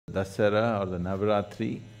Dasara or the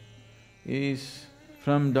Navaratri is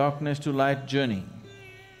from darkness to light journey.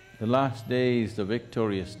 The last day is the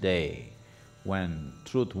victorious day when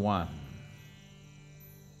truth won.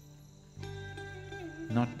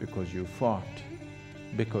 Not because you fought,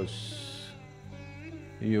 because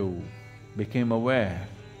you became aware.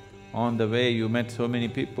 On the way you met so many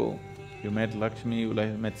people, you met Lakshmi, you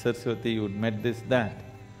met Saraswati, you met this, that.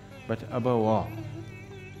 But above all,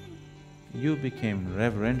 you became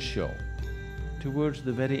reverential towards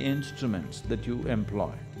the very instruments that you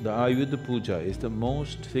employ. The Ayudha Pooja is the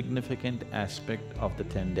most significant aspect of the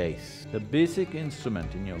 10 days. The basic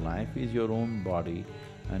instrument in your life is your own body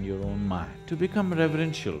and your own mind. To become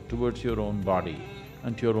reverential towards your own body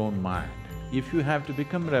and your own mind, if you have to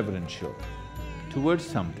become reverential towards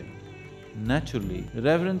something, naturally,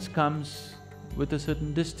 reverence comes with a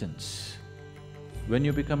certain distance. When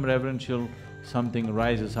you become reverential, something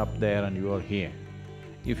rises up there and you are here.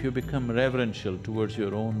 If you become reverential towards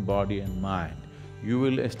your own body and mind, you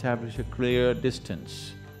will establish a clear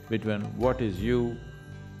distance between what is you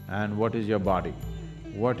and what is your body,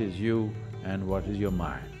 what is you and what is your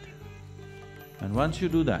mind. And once you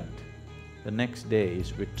do that, the next day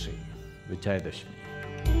is victory, Vijayadashmi.